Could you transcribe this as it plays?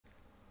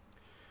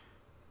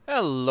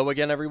Hello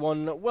again,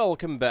 everyone.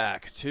 Welcome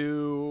back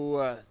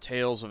to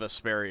Tales of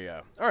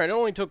Vesperia. Alright, it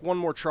only took one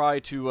more try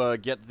to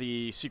get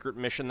the secret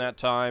mission that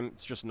time.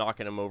 It's just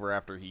knocking him over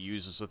after he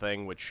uses the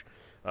thing, which,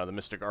 the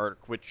Mystic Art,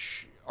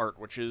 which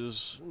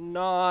is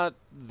not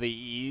the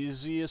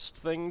easiest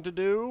thing to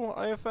do,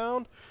 I have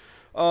found.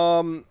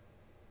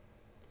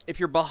 If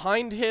you're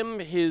behind him,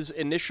 his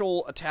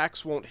initial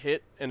attacks won't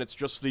hit, and it's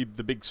just the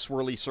big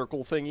swirly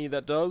circle thingy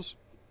that does.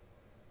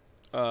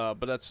 But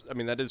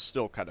that is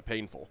still kind of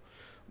painful.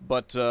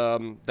 But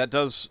that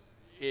does,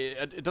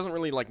 it doesn't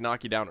really like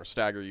knock you down or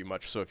stagger you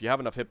much. So if you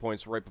have enough hit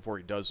points right before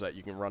he does that,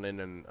 you can run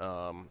in and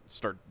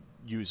start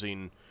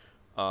using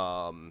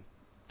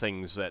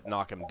things that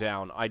knock him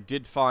down. I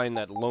did find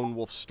that Lone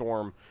Wolf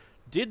Storm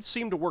did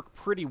seem to work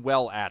pretty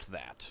well at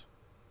that.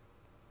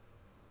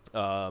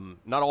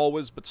 Not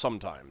always, but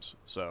sometimes.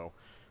 So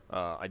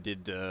I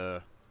did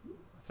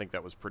think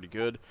that was pretty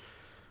good.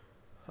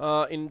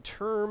 In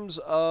terms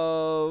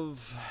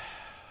of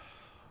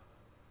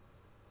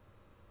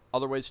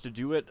other ways to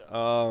do it,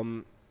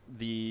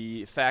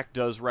 the FAQ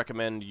does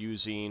recommend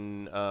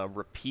using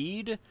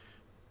Repeat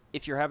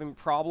if you're having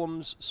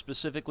problems.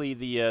 Specifically,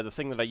 the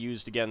thing that I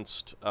used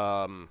against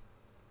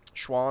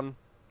Schwan,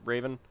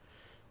 Raven,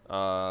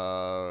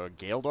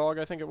 Gale Dog,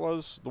 I think it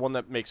was, the one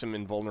that makes him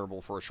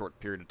invulnerable for a short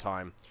period of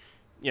time.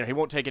 You know, he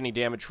won't take any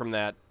damage from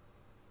that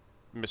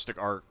Mystic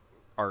Art,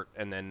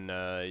 and then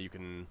you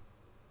can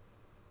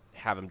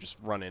have him just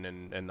run in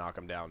and knock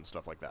him down and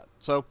stuff like that.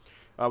 So,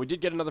 we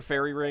did get another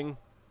fairy ring.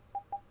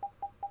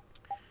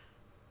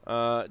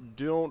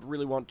 Don't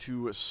really want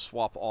to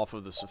swap off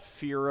of the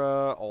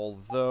Saphira,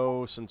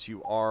 although since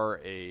you are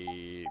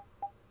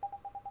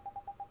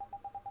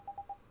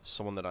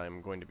someone that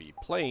I'm going to be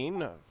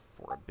playing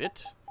for a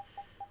bit,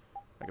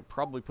 I could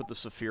probably put the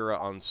Saphira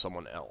on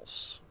someone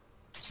else.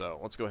 So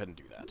let's go ahead and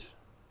do that.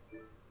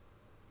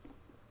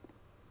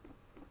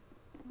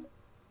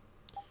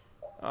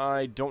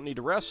 I don't need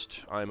to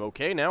rest. I'm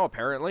okay now,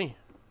 apparently.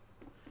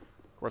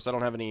 Of course, I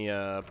don't have any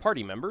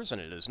party members,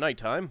 and it is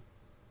nighttime.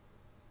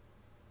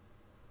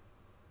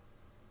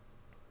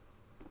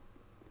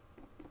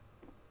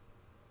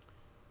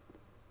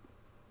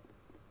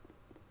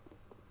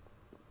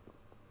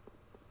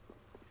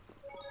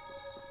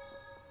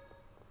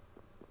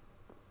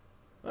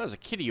 There's a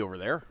kitty over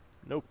there.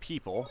 No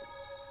people.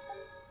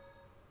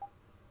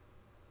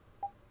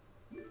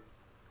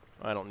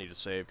 I don't need to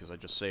save because I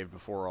just saved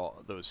before all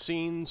those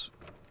scenes.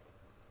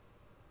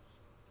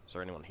 Is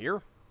there anyone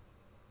here?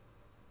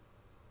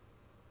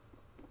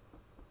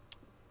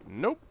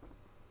 Nope.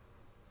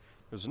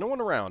 There's no one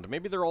around.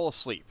 Maybe they're all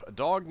asleep. A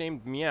dog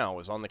named Meow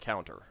is on the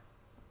counter.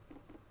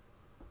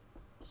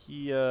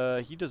 He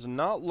does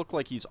not look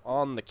like he's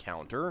on the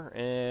counter,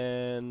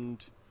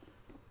 and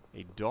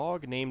a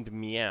dog named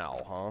Meow,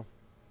 huh?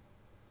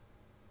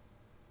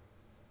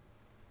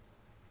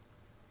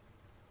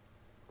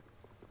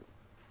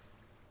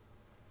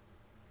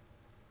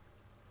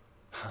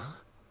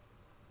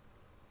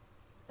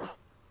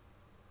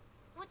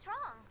 What's wrong?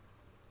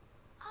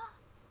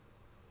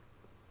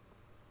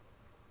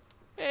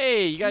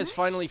 Hey, you guys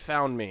finally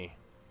found me.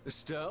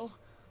 Estelle?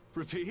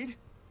 Repeat?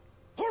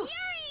 Yuri!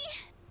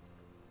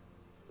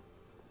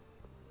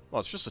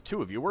 Well, it's just the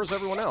two of you. Where's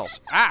everyone else?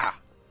 Ah!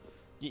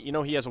 You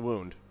know he has a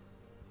wound.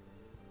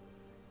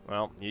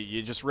 Well,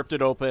 you just ripped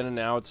it open, and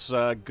now it's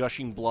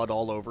gushing blood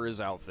all over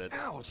his outfit.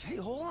 Ouch! Hey,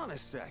 hold on a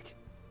sec.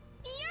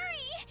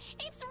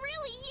 Yuri! It's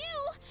really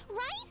you,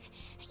 right?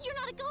 You're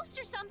not a ghost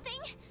or something?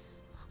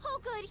 Oh,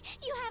 good.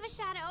 You have a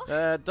shadow.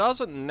 That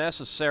doesn't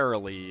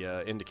necessarily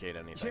indicate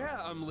anything.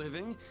 Yeah, I'm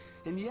living,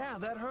 and yeah,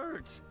 that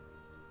hurts.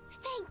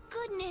 Thank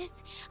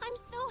goodness. I'm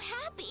so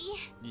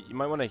happy. You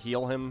might want to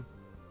heal him.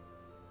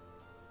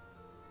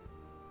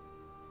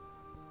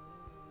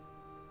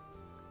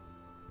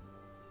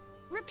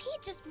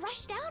 Repeat just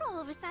rushed out all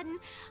of a sudden.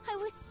 I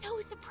was so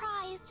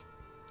surprised.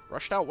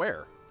 Rushed out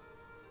where?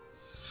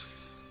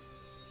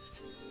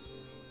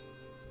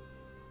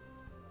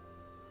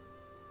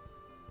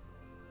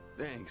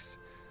 Thanks.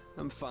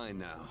 I'm fine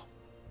now.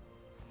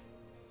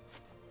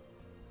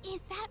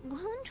 Is that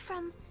wound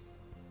from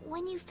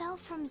when you fell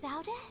from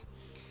Zauda?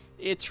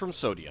 It's from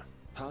Sodia.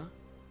 Huh?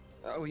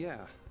 Oh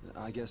yeah,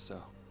 I guess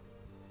so.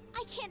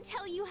 I can't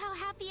tell you how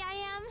happy I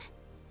am.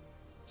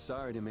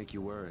 Sorry to make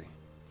you worry.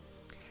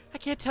 I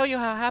can't tell you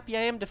how happy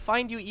I am to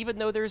find you, even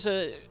though there's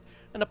an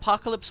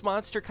apocalypse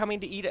monster coming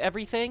to eat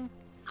everything.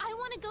 I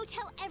want to go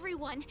tell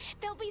everyone.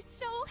 They'll be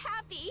so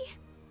happy.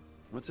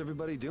 What's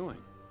everybody doing?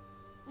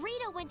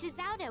 Rita went to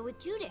Zauda with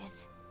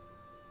Judith.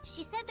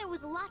 She said there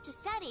was a lot to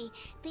study,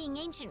 being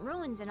ancient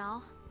ruins and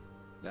all.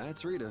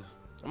 That's Rita.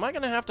 Am I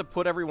gonna have to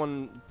put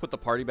the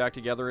party back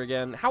together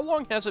again? How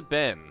long has it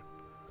been?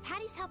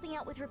 Patty's helping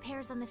out with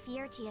repairs on the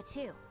Fiertia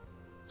too.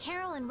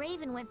 Carol and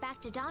Raven went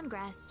back to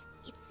Dawngrest.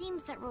 It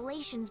seems that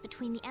relations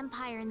between the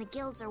Empire and the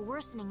guilds are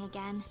worsening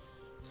again.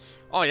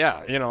 Oh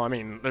yeah, you know, I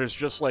mean, there's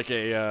just like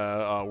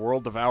a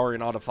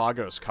world-devouring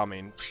Autophagos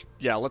coming.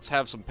 Yeah, let's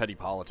have some petty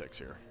politics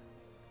here.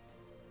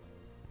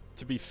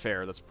 To be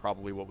fair, that's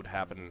probably what would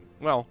happen.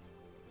 Well,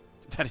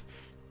 that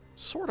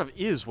sort of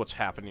is what's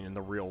happening in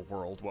the real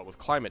world, what with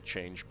climate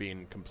change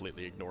being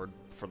completely ignored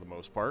for the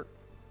most part.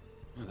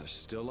 Oh, they're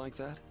still like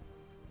that?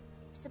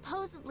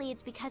 Supposedly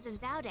it's because of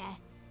Zaude.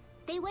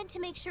 They went to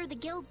make sure the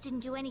guilds didn't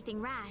do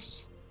anything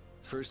rash.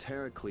 First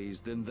Heracles,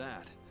 then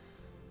that.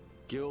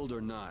 Guild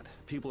or not,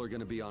 people are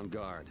gonna be on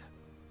guard.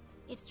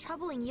 It's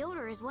troubling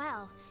Yoder as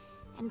well.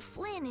 And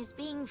Flynn is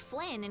being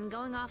Flynn and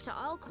going off to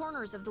all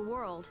corners of the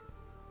world.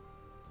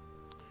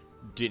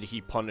 Did he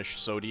punish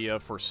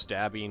Sodia for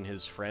stabbing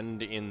his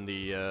friend in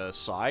the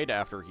side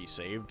after he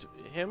saved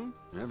him?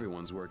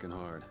 Everyone's working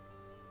hard.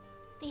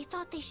 They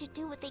thought they should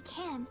do what they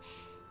can,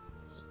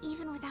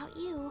 even without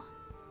you.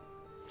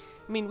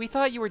 I mean, we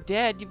thought you were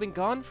dead. You've been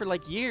gone for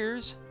like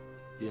years.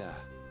 Yeah.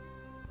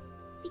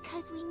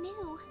 Because we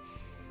knew.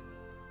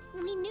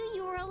 We knew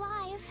you were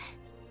alive.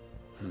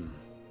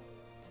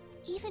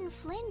 Even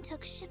Flynn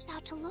took ships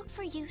out to look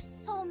for you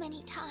so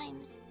many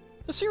times.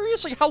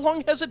 Seriously, how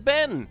long has it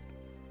been?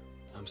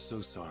 I'm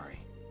so sorry.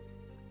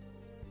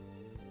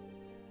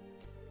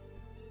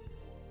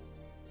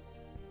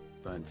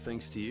 But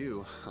thanks to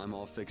you, I'm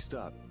all fixed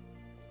up.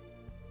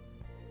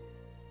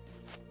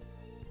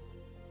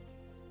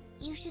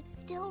 You should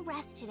still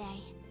rest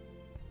today.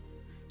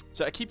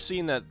 So I keep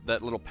seeing that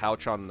little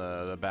pouch on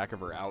the back of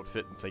her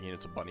outfit and thinking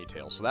it's a bunny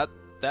tail. So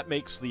that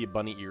makes the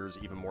bunny ears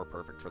even more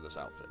perfect for this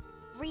outfit.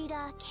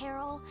 Rita,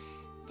 Carol,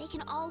 they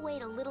can all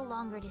wait a little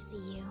longer to see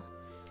you.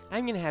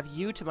 I'm gonna have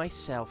you to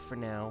myself for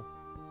now.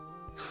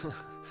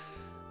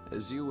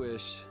 As you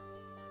wish.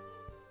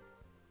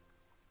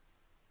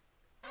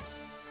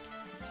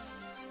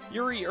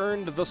 Yuri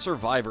earned the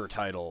Survivor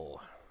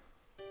title.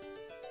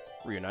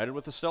 Reunited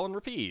with Estelle and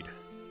Rapide.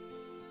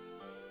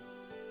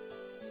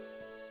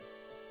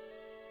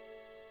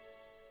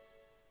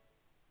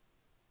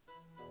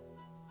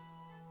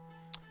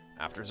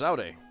 After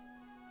Zaude.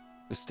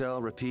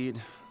 Estelle,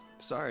 Rapide,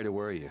 sorry to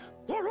worry you.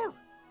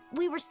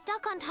 We were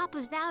stuck on top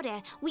of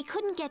Zaude. We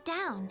couldn't get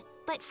down.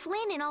 But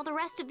Flynn and all the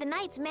rest of the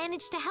knights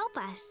managed to help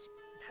us.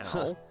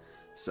 How?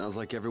 Sounds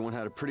like everyone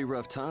had a pretty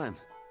rough time.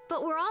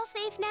 But we're all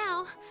safe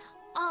now.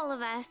 All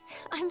of us.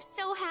 I'm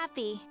so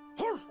happy.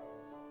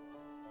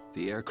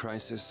 The air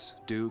crisis,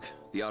 Duke,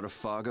 the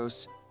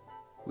Autophagos.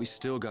 We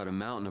still got a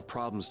mountain of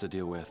problems to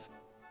deal with.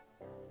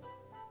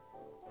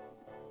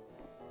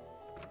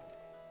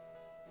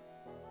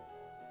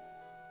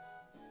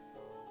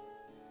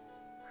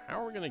 How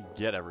are we gonna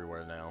get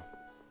everywhere now?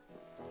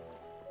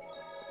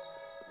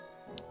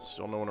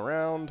 Still no one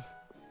around.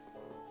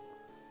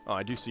 Oh,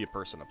 I do see a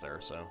person up there,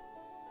 so.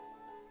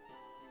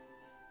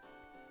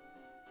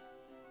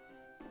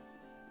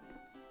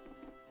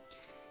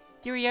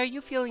 Yuri, are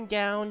you feeling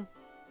down?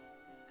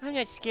 I'm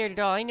not scared at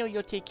all. I know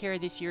you'll take care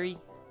of this, Yuri.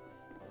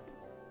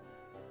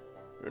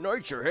 The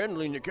Knights are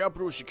handling the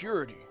capital's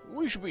security.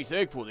 We should be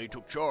thankful they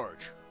took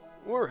charge.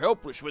 We're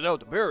helpless without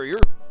the barrier.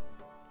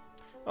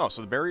 Oh,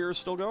 so the barrier is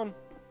still gone?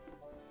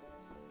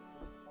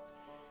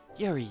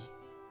 Yuri,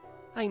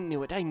 I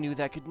knew it. I knew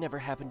that could never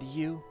happen to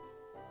you.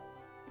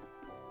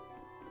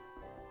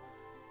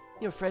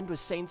 Your friend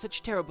was saying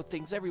such terrible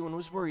things. Everyone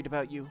was worried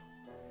about you.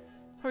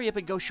 Hurry up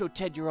and go show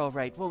Ted you're all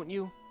right, won't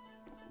you?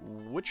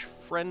 Which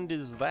friend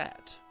is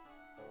that?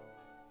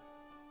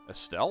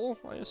 Estelle,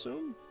 I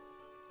assume?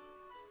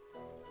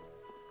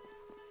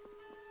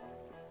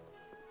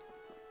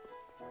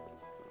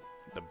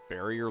 The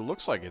barrier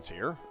looks like it's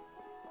here.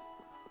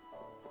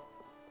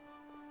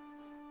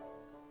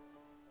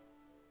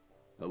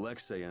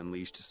 Alexei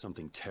unleashed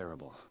something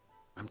terrible.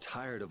 I'm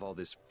tired of all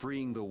this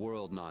freeing the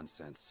world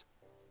nonsense.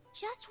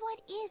 Just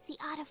what is the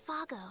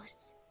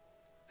Autophagos?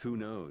 Who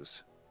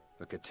knows?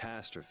 A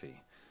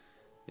catastrophe.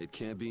 It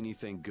can't be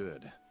anything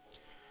good.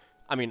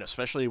 I mean,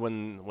 especially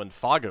when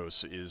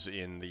Phagos is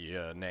in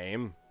the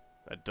name.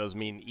 That does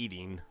mean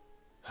eating.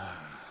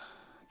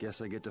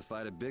 Guess I get to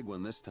fight a big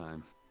one this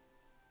time.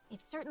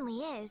 It certainly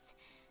is.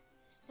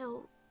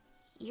 So,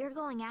 you're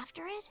going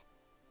after it?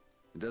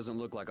 It doesn't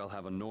look like I'll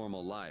have a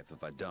normal life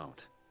if I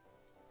don't.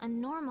 A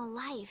normal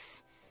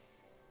life.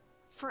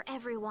 For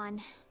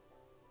everyone.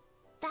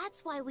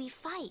 That's why we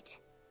fight.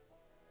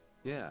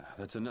 Yeah,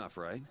 that's enough,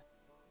 right?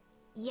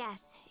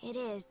 Yes, it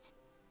is.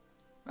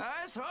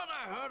 I thought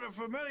I heard a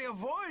familiar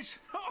voice.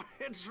 Oh,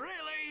 it's really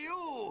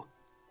you!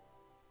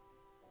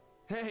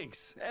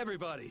 Thanks,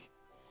 everybody!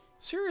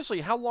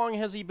 Seriously, how long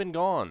has he been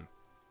gone?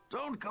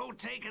 Don't go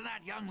taking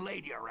that young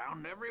lady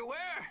around everywhere.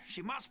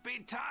 She must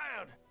be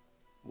tired.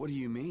 What do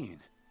you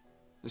mean?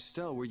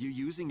 Estelle, were you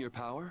using your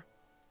power?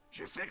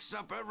 She fixed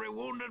up every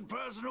wounded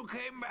person who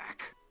came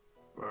back.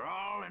 We're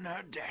all in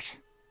her debt.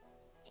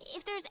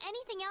 If there's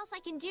anything else I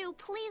can do,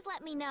 please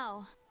let me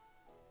know.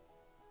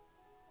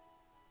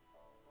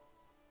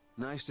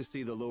 Nice to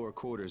see the lower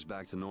quarters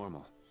back to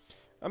normal.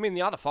 I mean,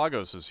 the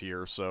Autophagos is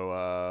here,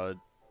 so,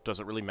 does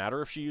it really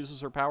matter if she uses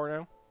her power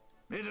now?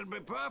 It'd be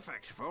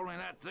perfect if only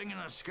that thing in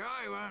the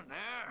sky weren't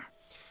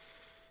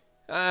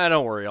there.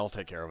 Don't worry, I'll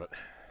take care of it.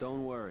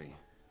 Don't worry.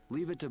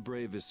 Leave it to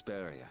brave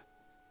Vesperia.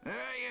 There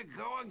you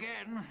go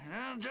again.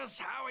 Just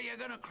how are you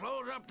gonna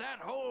close up that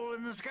hole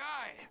in the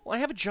sky? Well, I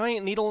have a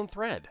giant needle and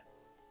thread.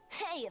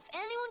 Hey, if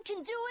anyone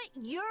can do it,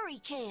 Yuri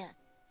can.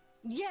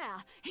 Yeah,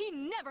 he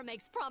never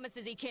makes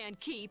promises he can't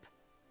keep.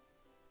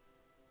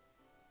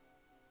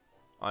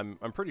 I'm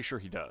pretty sure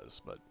he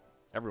does, but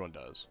everyone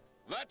does.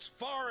 That's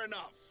far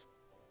enough.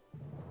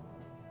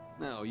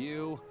 Now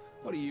you,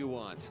 what do you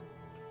want?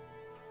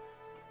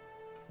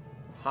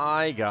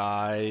 Hi,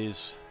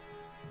 guys.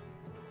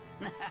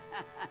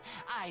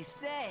 I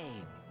say,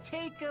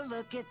 take a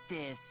look at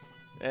this.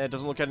 It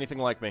doesn't look anything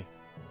like me.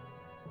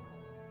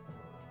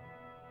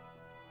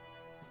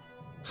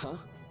 Huh?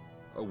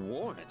 A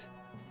warrant?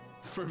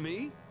 For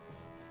me?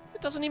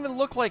 It doesn't even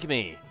look like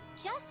me.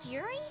 Just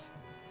Yuri?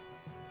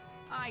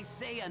 I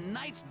say a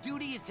knight's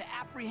duty is to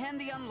apprehend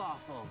the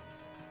unlawful.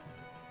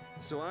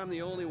 So I'm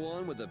the only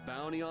one with a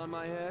bounty on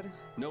my head?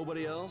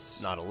 Nobody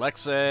else? Not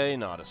Alexei,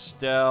 not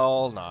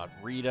Estelle, not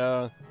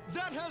Rita.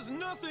 That has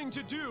nothing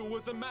to do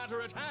with the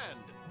matter at hand.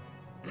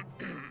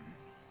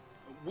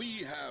 We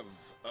have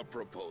a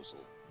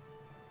proposal.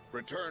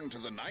 Return to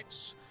the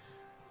knights,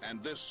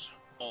 and this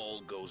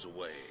all goes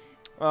away.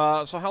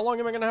 So how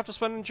long am I gonna have to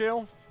spend in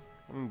jail?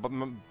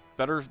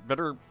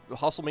 Better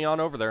hustle me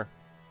on over there.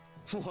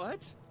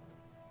 What?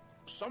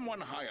 Someone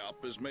high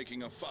up is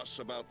making a fuss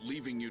about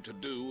leaving you to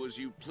do as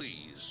you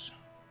please.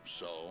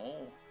 So?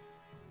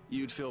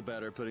 You'd feel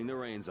better putting the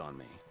reins on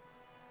me.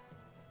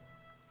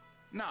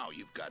 Now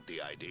you've got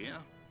the idea.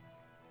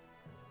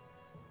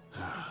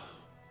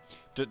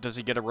 Does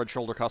he get a red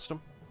shoulder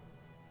custom?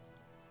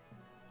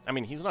 I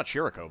mean, he's not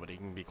Shiriko, but he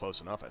can be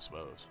close enough, I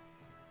suppose.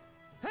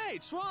 Hey,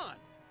 Swan!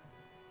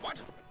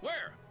 What?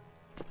 Where?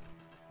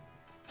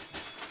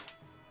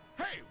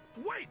 Hey,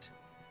 wait!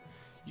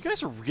 You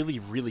guys are really,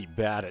 really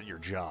bad at your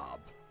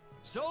job.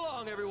 So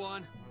long,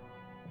 everyone!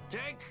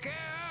 Take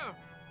care!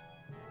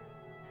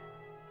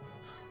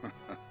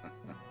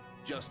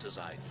 Just as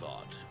I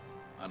thought,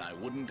 and I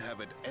wouldn't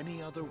have it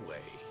any other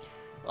way.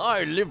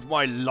 I lived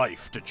my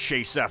life to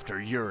chase after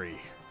Yuri.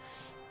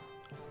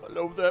 I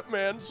love that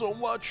man so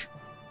much.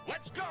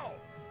 Let's go!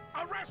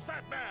 Arrest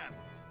that man!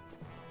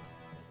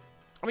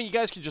 I mean, you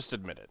guys could just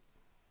admit it.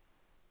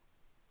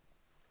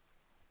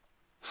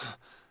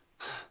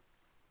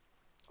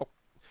 Oh,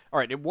 all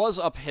right, it was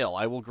uphill,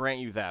 I will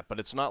grant you that, but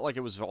it's not like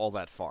it was all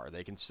that far.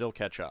 They can still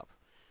catch up.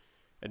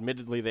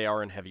 Admittedly, they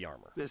are in heavy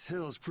armor. This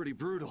hill is pretty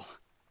brutal.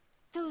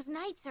 Those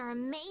knights are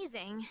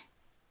amazing.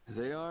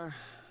 They are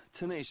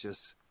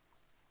tenacious.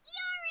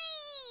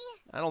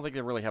 Yuri! I don't think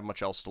they really have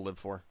much else to live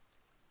for.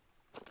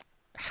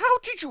 How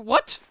did you...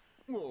 What?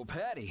 Whoa,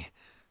 Patty.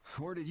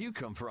 Where did you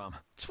come from?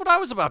 That's what I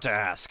was about to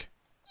ask.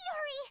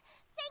 Yuri!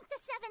 Thank the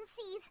Seven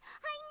Seas!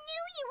 I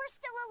knew you were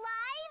still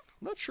alive!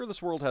 I'm not sure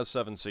this world has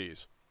 7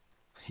 seas.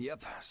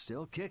 Yep,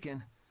 still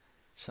kicking.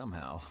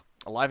 Somehow.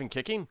 Alive and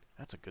Kicking?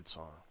 That's a good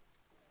song.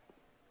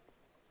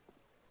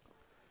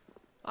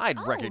 I'd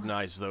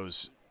recognize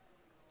those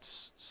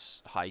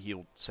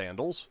high-heeled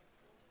sandals.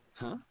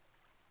 Huh?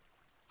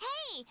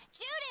 Hey,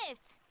 Judith!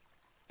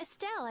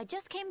 Estelle, I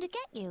just came to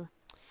get you.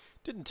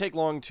 Didn't take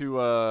long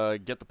to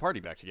get the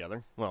party back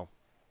together. Well,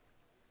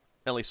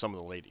 at least some of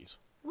the ladies.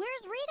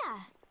 Where's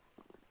Rita?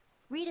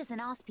 Rita's in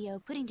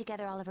Ospio putting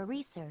together all of her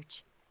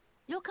research.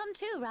 You'll come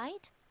too,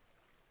 right?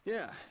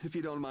 Yeah, if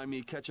you don't mind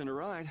me catching a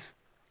ride.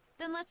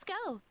 Then let's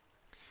go.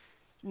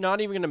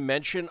 Not even going to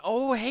mention,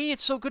 oh, hey,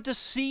 it's so good to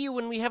see you,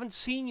 and we haven't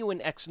seen you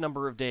in X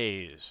number of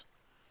days.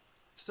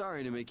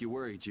 Sorry to make you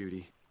worry,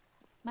 Judy.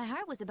 My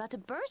heart was about to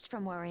burst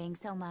from worrying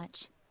so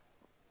much.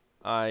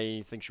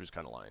 I think she was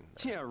kind of lying.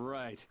 Yeah,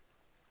 right.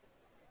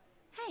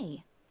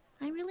 Hey,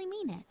 I really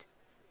mean it.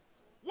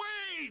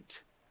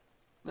 Wait!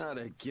 Not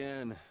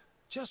again.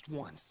 Just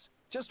once.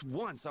 Just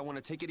once I want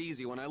to take it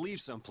easy when I leave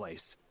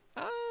someplace.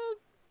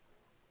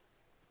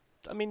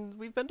 I mean,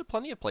 we've been to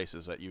plenty of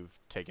places that you've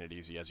taken it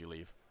easy as you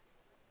leave.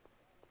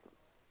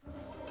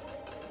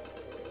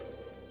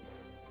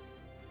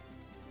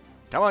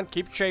 Come on,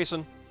 keep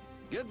chasing.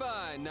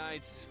 Goodbye,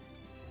 knights.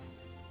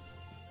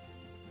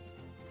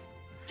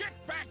 Get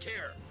back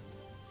here!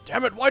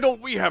 Damn it, why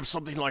don't we have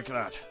something like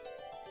that?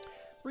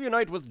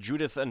 Reunite with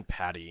Judith and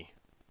Patty.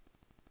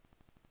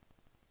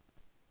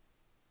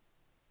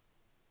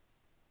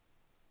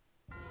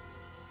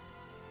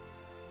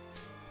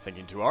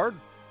 Thinking too hard?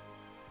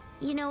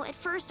 You know, at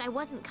first I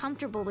wasn't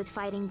comfortable with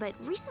fighting, but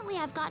recently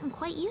I've gotten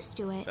quite used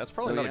to it. That's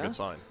probably not a good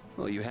sign.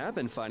 Well, you have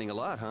been fighting a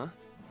lot, huh?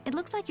 It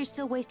looks like you're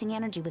still wasting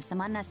energy with some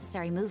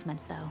unnecessary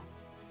movements, though.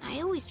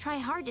 I always try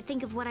hard to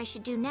think of what I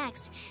should do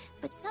next,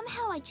 but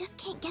somehow I just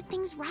can't get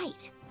things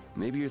right.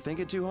 Maybe you're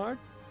thinking too hard?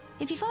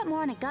 If you fought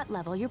more on a gut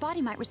level, your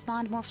body might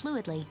respond more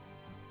fluidly.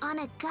 On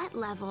a gut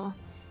level?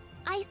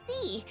 I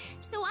see.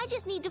 So I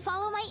just need to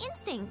follow my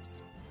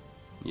instincts.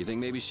 You think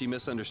maybe she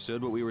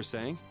misunderstood what we were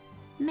saying?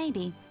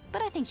 Maybe,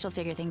 but I think she'll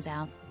figure things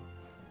out.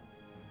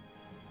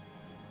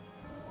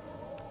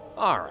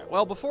 Alright,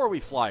 well, before we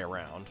fly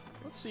around,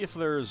 let's see if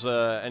there's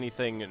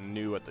anything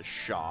new at the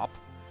shop.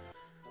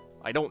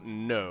 I don't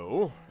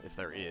know if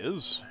there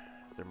is.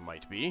 There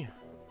might be.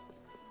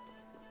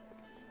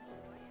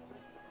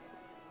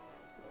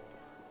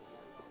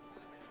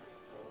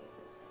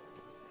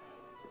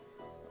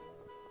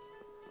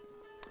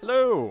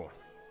 Hello.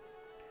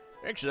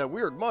 Thanks to that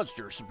weird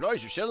monster,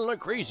 supplies are selling like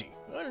crazy.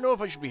 I don't know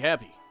if I should be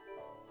happy.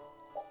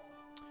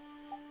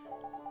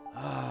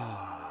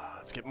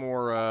 Let's get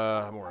more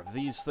of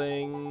these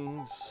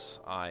things.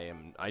 I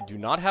do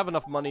not have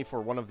enough money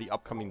for one of the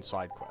upcoming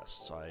side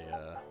quests. I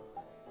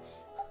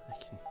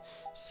can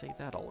say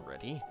that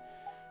already.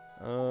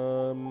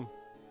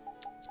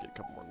 Let's get a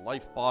couple more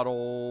life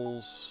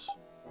bottles.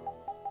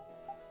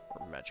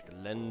 Or magic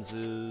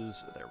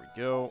lenses. There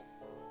we go.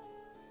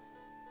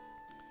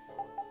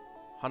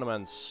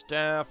 Hanuman's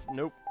staff.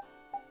 Nope.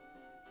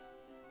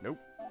 Nope.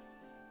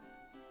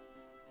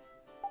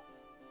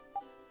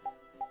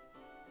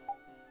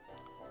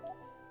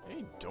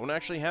 They don't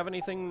actually have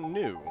anything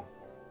new.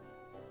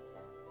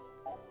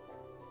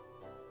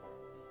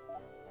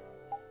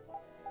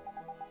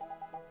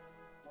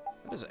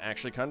 That is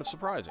actually kind of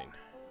surprising.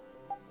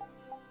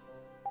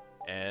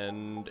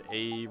 And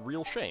a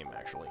real shame,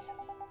 actually.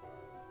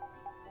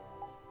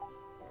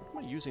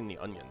 What am I using the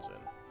onions in?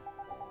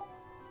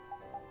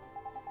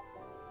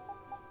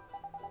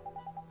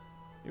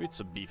 Maybe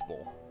it's a beef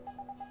bowl.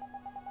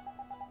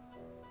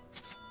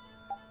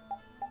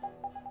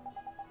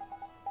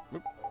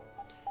 Nope.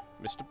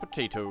 Mr.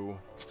 Potato.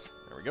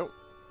 There we go.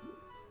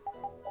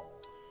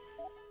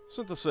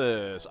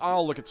 Synthesis.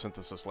 I'll look at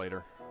synthesis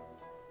later.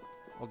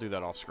 I'll do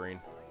that off screen.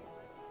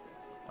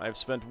 I've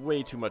spent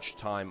way too much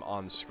time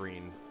on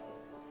screen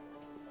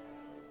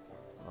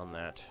on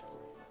that.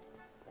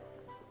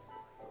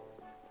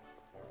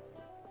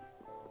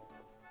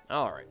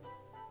 Alright.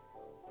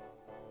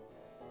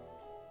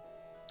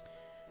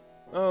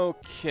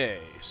 Okay,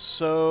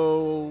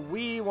 so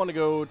we want to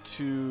go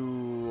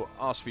to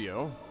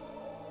Ospio.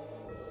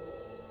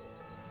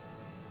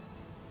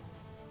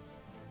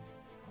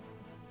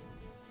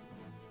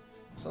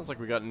 Sounds like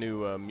we got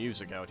new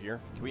music out here.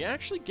 Can we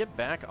actually get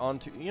back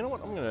onto... You know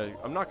what?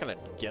 I'm not gonna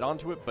get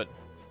onto it, but...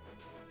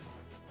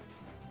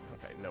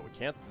 Okay, no, we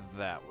can't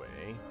that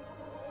way.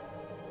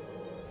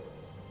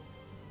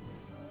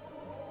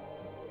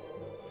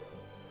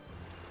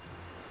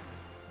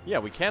 Yeah,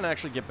 we can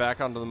actually get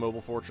back onto the Mobile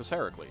Fortress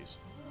Heracles.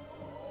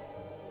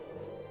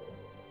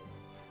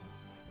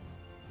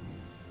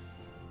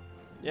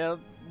 Yeah,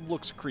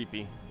 looks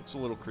creepy. Looks a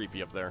little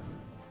creepy up there.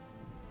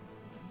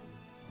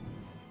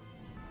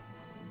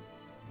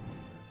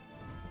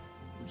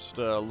 Just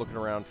looking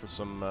around for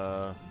some...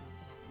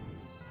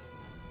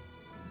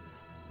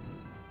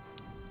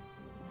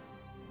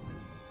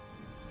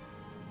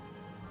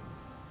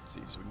 Let's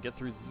see, so we can get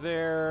through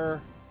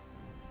there.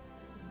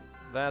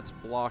 That's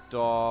blocked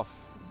off.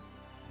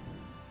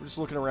 We're just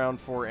looking around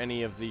for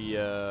any of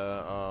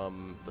the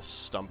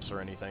stumps or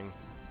anything.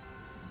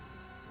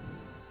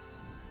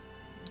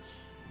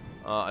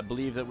 I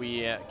believe that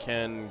we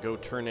can go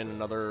turn in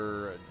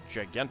another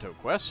Giganto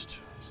quest.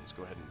 So let's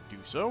go ahead and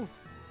do so.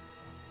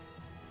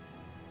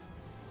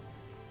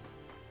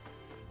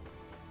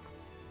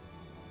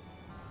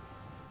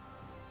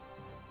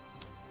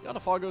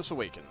 Autophagos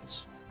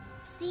awakens.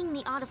 Seeing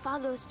the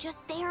Autophagos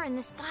just there in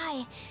the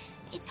sky,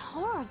 it's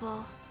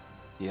horrible.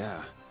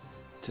 Yeah.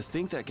 To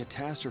think that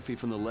catastrophe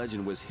from the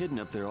legend was hidden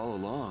up there all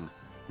along.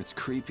 It's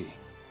creepy.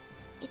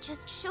 It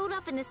just showed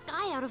up in the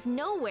sky out of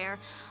nowhere.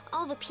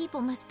 All the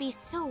people must be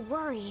so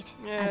worried.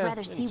 Yeah, I'd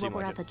rather see what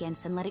we're up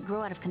against than let it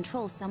grow out of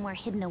control somewhere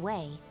hidden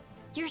away.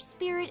 Your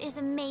spirit is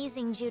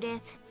amazing,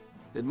 Judith.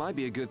 It might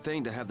be a good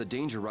thing to have the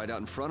danger right out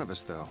in front of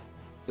us, though.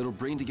 It'll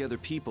bring together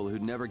people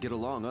who'd never get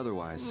along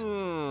otherwise.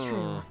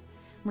 True.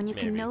 When you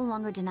can no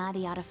longer deny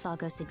the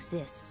Autophagos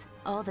exists,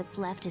 all that's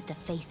left is to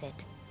face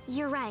it.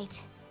 You're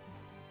right.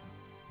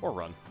 Or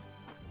run.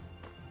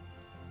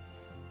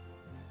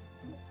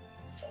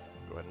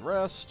 Go ahead and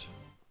rest.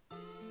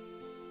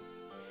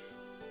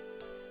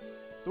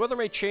 The weather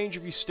may change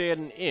if you stay at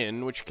an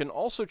inn, which can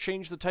also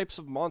change the types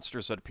of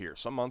monsters that appear.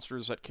 Some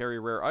monsters that carry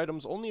rare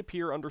items only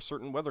appear under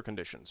certain weather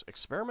conditions.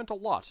 Experiment a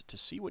lot to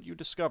see what you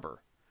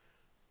discover.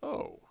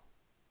 Oh.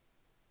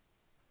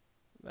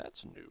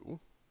 That's new.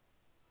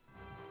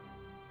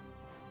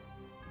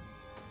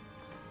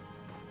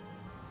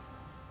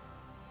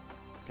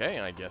 Okay,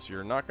 I guess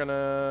you're not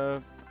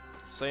gonna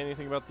say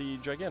anything about the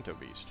Giganto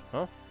Beast,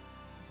 huh?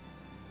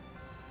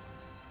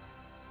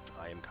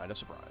 I am kind of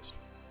surprised.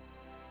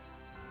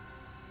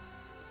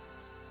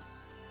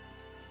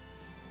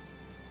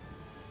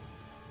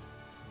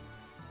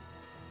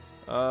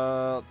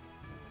 How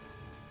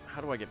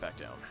do I get back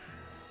down?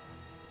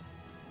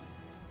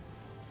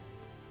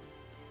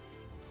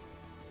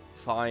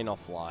 Fine, I'll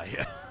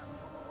fly.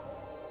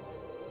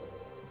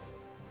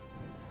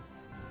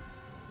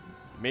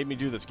 Made me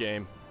do this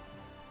game.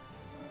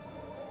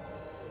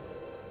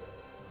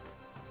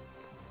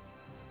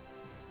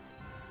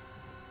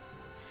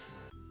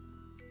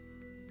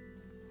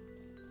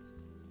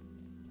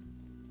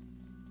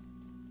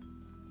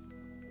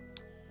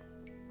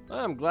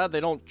 I'm glad they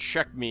don't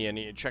check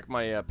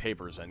my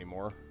papers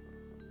anymore.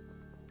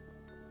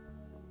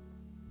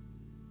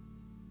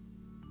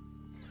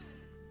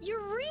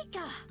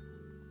 Eureka!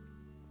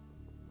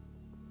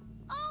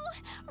 Oh,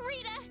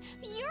 Rita,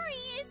 Yuri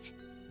is...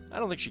 I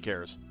don't think she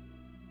cares.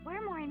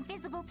 We're more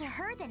invisible to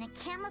her than a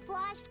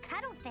camouflaged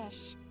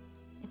cuttlefish.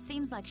 It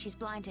seems like she's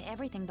blind to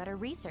everything but her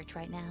research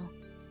right now.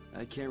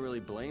 I can't really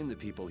blame the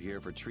people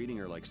here for treating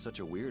her like such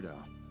a weirdo.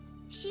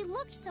 She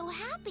looked so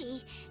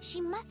happy.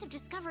 She must have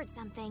discovered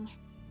something.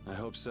 I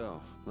hope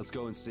so. Let's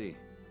go and see.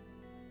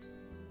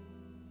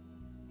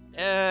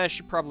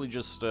 She probably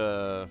just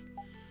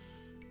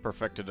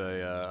perfected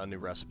a new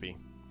recipe.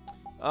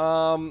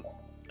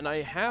 And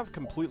I have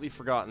completely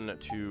forgotten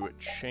to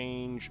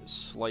change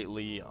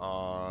slightly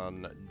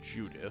on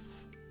Judith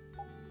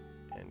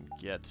and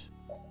get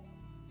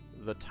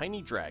the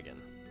tiny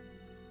dragon.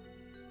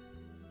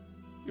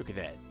 Look at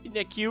that. Isn't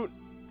that cute?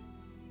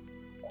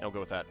 I'll go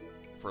with that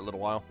for a little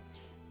while.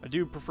 I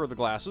do prefer the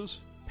glasses.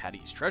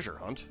 Patty's treasure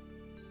hunt.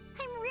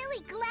 I'm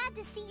really glad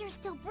to see you're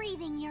still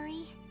breathing,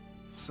 Yuri.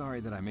 Sorry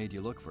that I made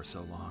you look for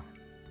so long.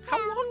 How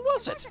long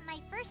was it? It wasn't my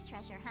first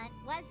treasure hunt,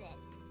 was it?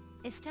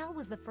 Estelle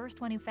was the first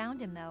one who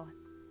found him, though.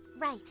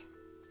 Right.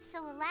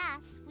 So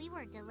alas, we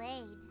were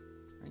delayed.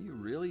 Are you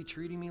really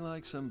treating me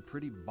like some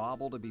pretty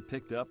bauble to be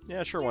picked up?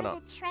 Yeah, sure, why You're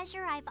not? the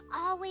treasure I've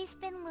always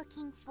been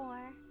looking for.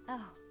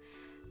 Oh,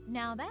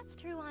 now that's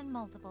true on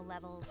multiple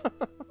levels.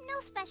 No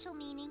special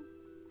meaning.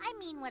 I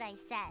mean what I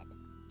said.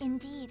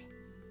 Indeed.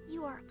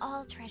 You are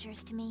all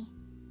treasures to me.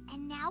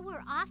 And now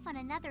we're off on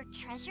another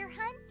treasure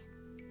hunt?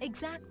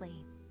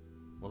 Exactly.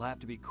 We'll have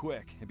to be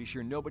quick and be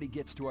sure nobody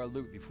gets to our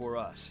loot before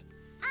us.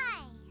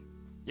 Aye.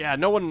 Yeah,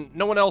 no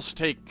one else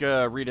take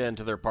Rita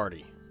into their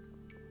party.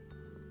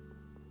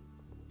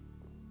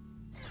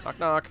 Knock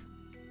knock.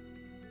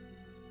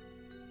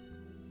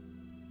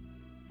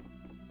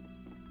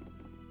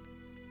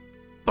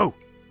 Boo!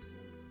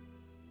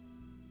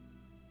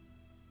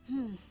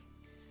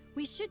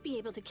 We should be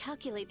able to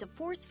calculate the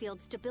force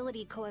field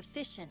stability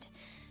coefficient.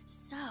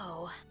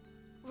 So...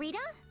 Rita?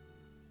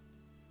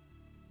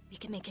 We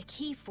can make a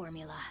key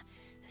formula.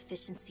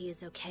 Efficiency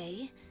is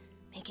okay.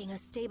 Making a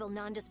stable,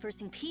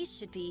 non-dispersing piece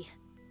should be...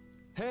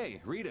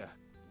 Hey, Rita!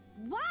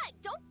 What?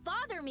 Don't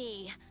bother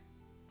me!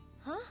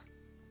 Huh?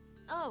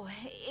 Oh,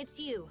 it's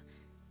you.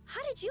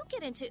 How did you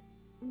get into...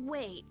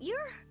 Wait,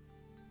 you're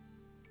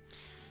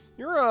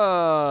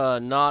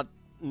not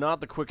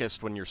the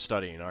quickest when you're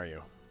studying, are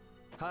you?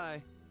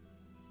 Hi.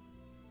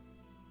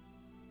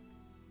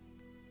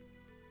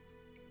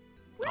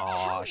 Where the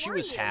hell she were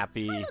was you?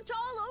 happy. I looked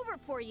all over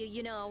for you,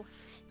 you know.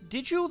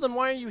 Did you? Then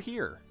why are you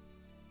here?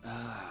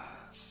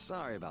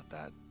 Sorry about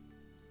that.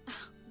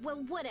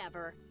 Well,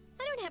 whatever.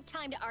 I don't have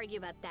time to argue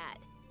about that.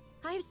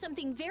 I have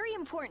something very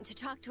important to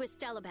talk to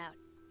Estelle about.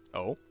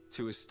 Oh?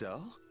 To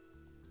Estelle?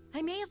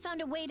 I may have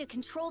found a way to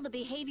control the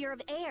behavior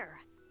of air.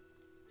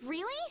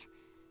 Really?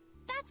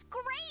 That's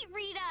great,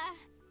 Rita!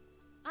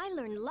 I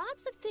learned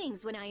lots of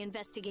things when I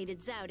investigated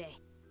Zaude.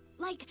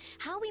 Like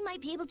how we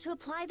might be able to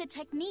apply the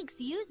techniques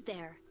used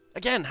there.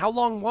 Again, how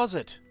long was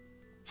it?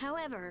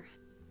 However...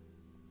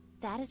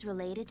 That is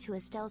related to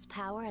Estelle's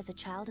power as a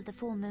child of the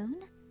full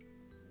moon?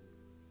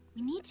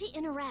 We need to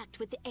interact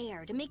with the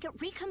air to make it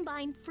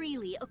recombine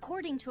freely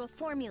according to a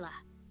formula.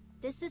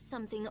 This is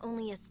something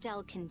only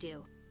Estelle can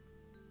do.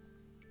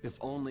 If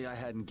only I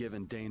hadn't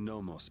given Dane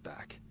Nomos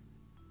back.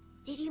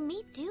 Did you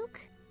meet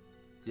Duke?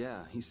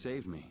 Yeah, he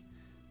saved me.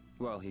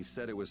 Well, he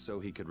said it was so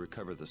he could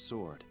recover the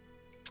sword.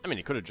 I mean,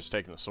 he could have just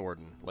taken the sword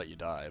and let you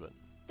die, but...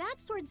 That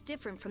sword's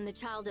different from the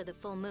Child of the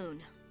Full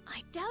Moon.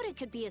 I doubt it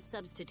could be a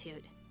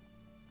substitute.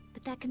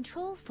 But that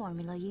control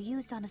formula you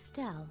used on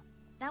Estelle,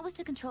 that was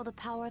to control the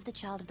power of the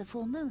Child of the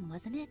Full Moon,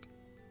 wasn't it?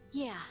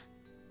 Yeah.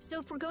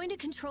 So if we're going to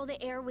control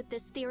the air with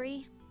this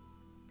theory,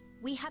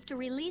 we have to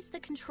release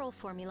the control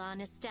formula on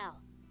Estelle.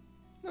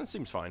 That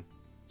seems fine.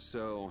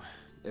 So,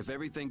 if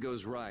everything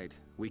goes right,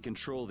 we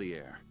control the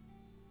air.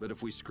 But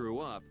if we screw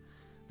up,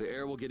 the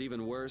air will get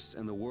even worse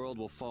and the world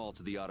will fall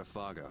to the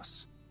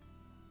Autophagos.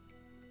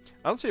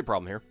 I don't see a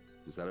problem here.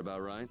 Is that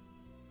about right?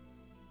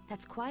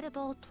 That's quite a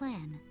bold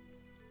plan.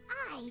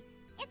 Aye,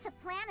 it's a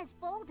plan as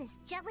bold as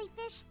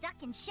jellyfish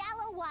stuck in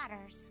shallow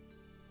waters.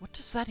 What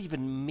does that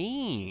even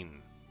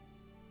mean?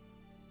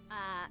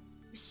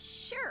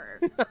 Sure.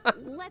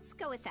 Let's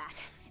go with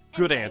that.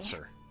 Good Anyway,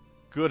 answer.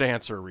 Good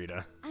answer,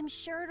 Rita. I'm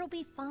sure it'll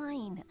be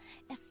fine.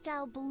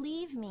 Estelle,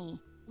 believe me.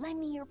 Lend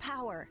me your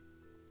power.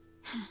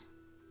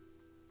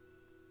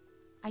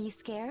 Are you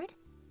scared?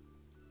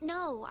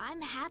 No,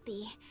 I'm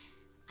happy.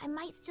 I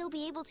might still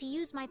be able to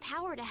use my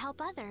power to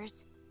help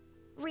others.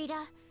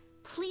 Rita,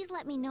 please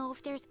let me know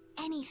if there's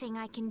anything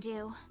I can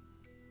do.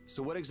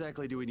 So what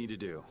exactly do we need to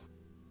do?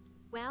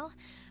 Well,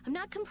 I'm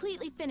not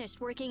completely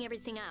finished working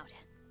everything out.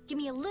 Give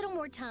me a little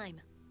more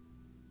time.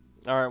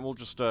 Alright, we'll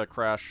just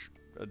crash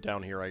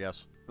down here, I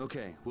guess.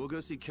 Okay, we'll go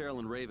see Carol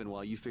and Raven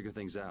while you figure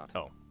things out.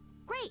 Oh.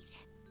 Great.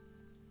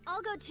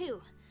 I'll go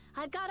too.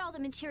 I've got all the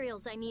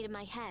materials I need in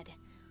my head.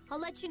 I'll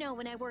let you know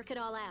when I work it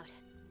all out.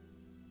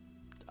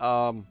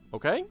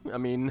 Okay? I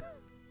mean...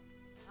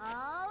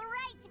 All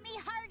right, me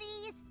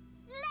hearties.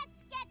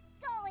 Let's get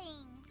going.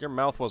 Your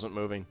mouth wasn't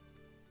moving.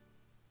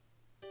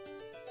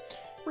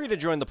 Rita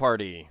joined the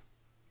party.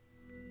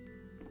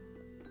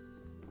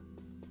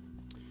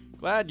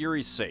 Glad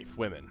Yuri's safe.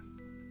 Women.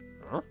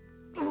 Huh?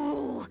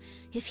 Ooh,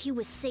 If he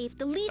was safe,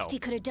 the least he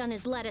could have done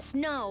is let us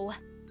know.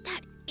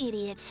 That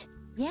idiot.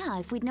 Yeah,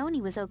 if we'd known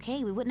he was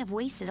okay, we wouldn't have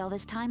wasted all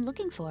this time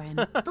looking for him.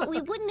 But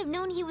we wouldn't have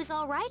known he was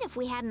all right if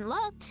we hadn't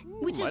looked.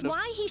 Which is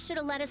why he should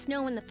have let us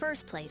know in the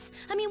first place.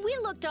 I mean, we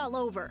looked all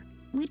over.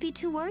 We'd be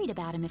too worried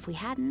about him if we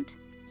hadn't.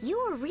 You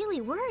were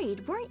really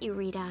worried, weren't you,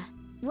 Rita?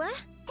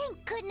 What?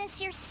 Thank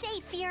goodness you're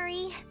safe,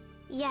 Yuri.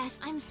 Yes,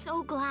 I'm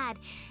so glad.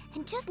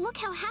 And just look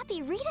how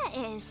happy Rita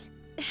is.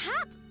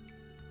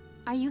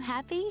 Are you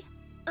happy?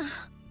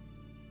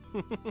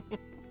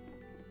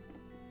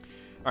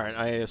 Alright,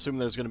 I assume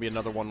there's going to be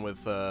another one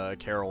with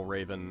Carol,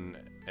 Raven,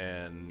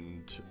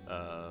 and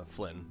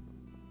Flynn.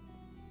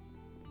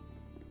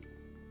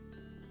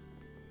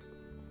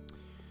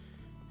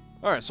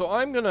 Alright, so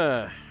I'm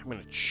gonna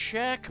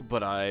check,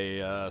 but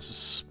I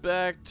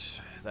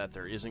suspect that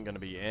there isn't gonna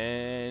be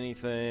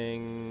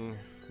anything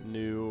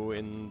new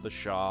in the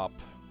shop.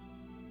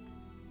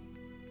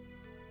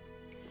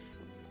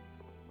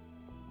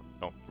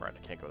 Oh, right,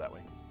 I can't go that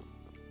way.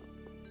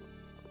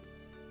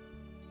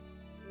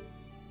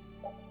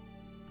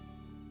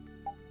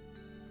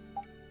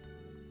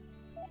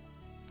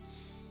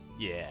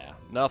 Yeah,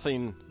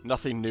 nothing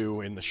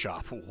new in the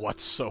shop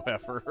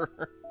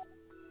whatsoever.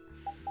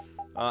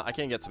 I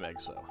can get some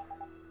eggs, though.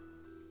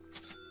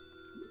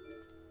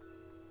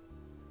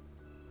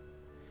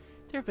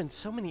 There have been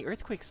so many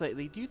earthquakes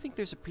lately. Do you think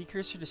there's a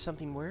precursor to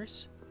something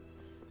worse?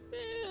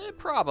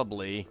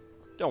 Probably.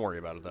 Don't worry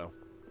about it, though.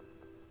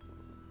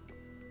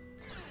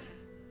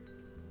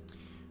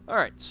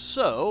 Alright,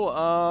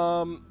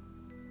 so,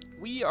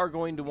 we are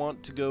going to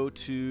want to go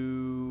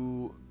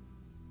to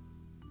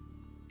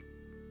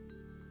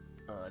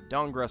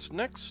Downgress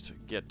next,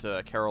 get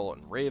Carol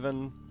and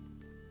Raven.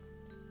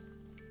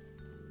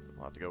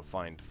 We'll have to go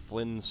find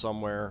Flynn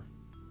somewhere.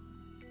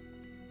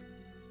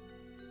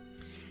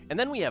 And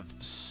then we have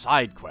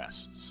side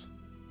quests.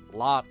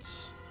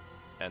 Lots,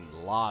 and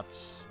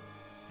lots,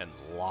 and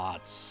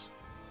lots,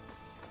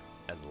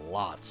 and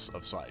lots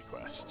of side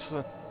quests.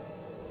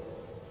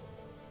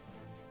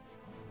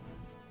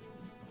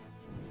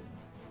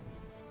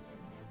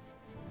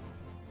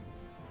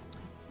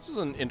 This is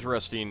an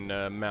interesting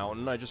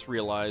mountain. I just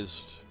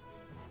realized...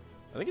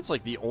 I think it's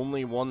like the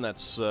only one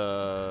that's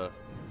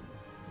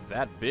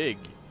that big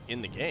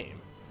in the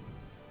game.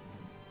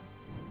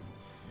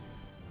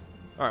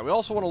 Alright, we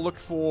also want to look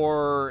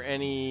for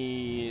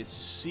any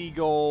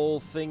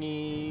seagull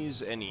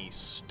thingies, any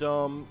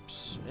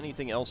stumps,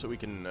 anything else that we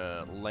can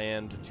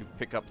land to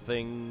pick up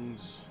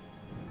things.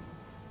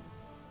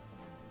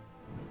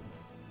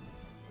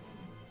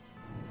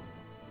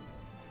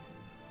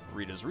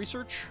 Rita's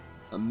research.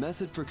 A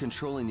method for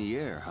controlling the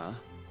air, huh?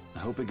 I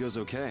hope it goes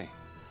okay.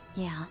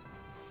 Yeah.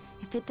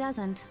 If it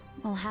doesn't,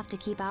 we'll have to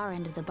keep our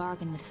end of the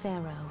bargain with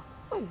Pharaoh.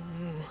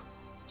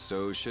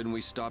 So shouldn't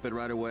we stop it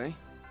right away?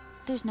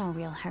 There's no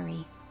real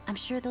hurry. I'm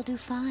sure they'll do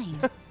fine.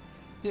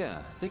 Yeah,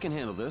 they can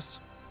handle this.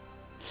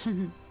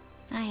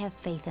 I have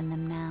faith in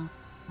them now.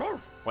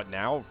 What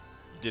now?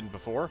 You didn't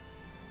before?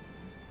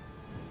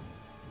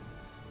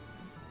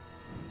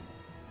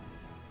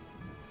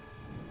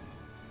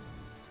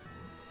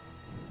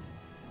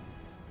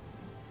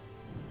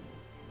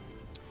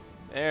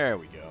 There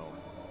we go.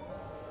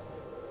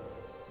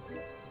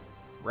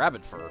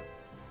 Rabbit fur.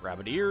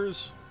 Rabbit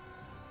ears.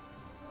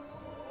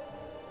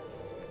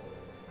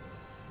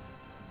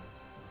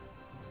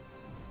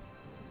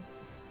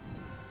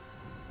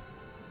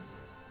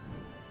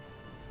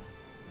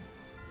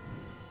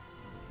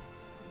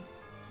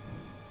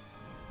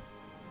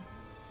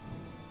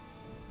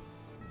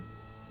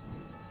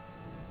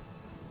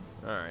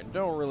 Alright,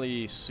 don't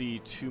really see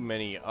too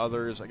many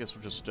others. I guess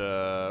we'll just,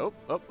 oh,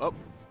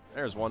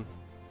 there's one.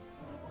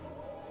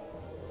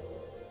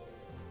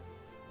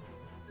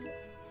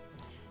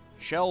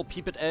 Shell,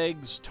 peepit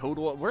eggs,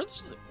 total.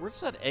 Where's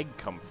that egg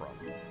come from?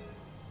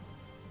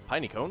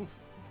 Piney cone?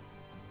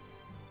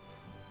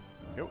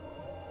 Yep.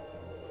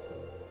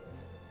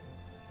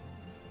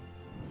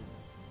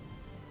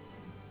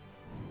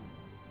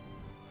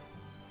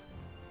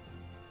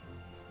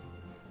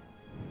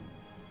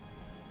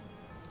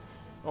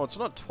 Oh, it's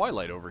not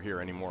twilight over here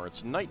anymore.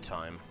 It's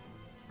nighttime.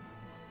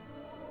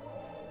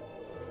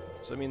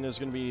 So, I mean, there's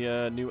going to be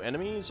new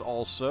enemies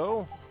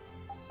also.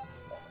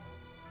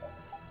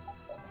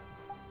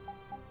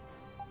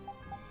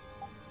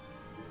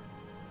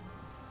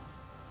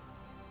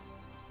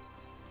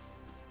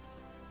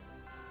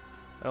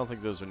 I don't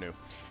think those are new.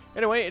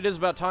 Anyway, it is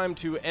about time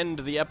to end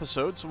the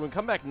episode, so when we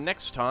come back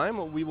next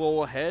time, we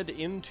will head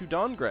into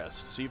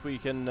Dawngrest, see if we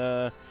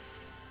can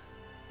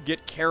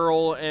get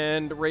Carol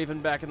and Raven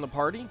back in the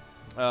party.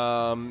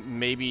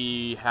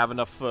 Maybe have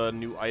enough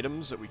new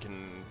items that we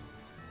can...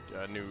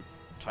 new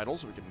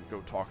titles, so we can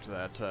go talk to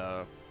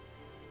that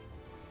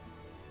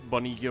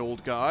Bunny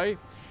Guild guy.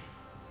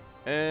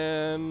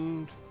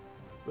 And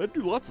then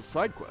do lots of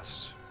side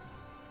quests.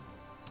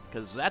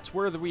 Because that's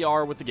where we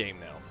are with the game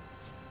now.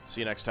 See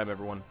you next time,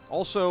 everyone.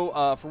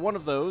 Also, for one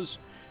of those,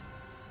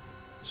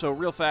 so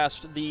real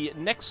fast, the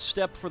next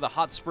step for the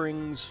Hot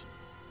Springs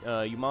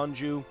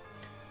Yumanju,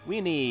 We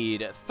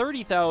need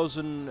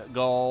 30,000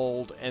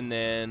 gold and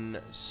then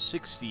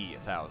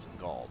 60,000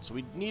 gold. So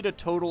we need a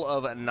total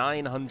of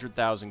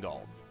 900,000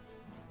 gold.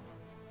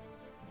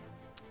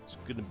 It's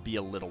going to be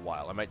a little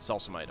while. I might sell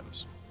some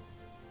items.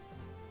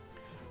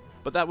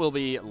 But that will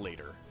be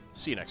later.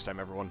 See you next time,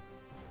 everyone.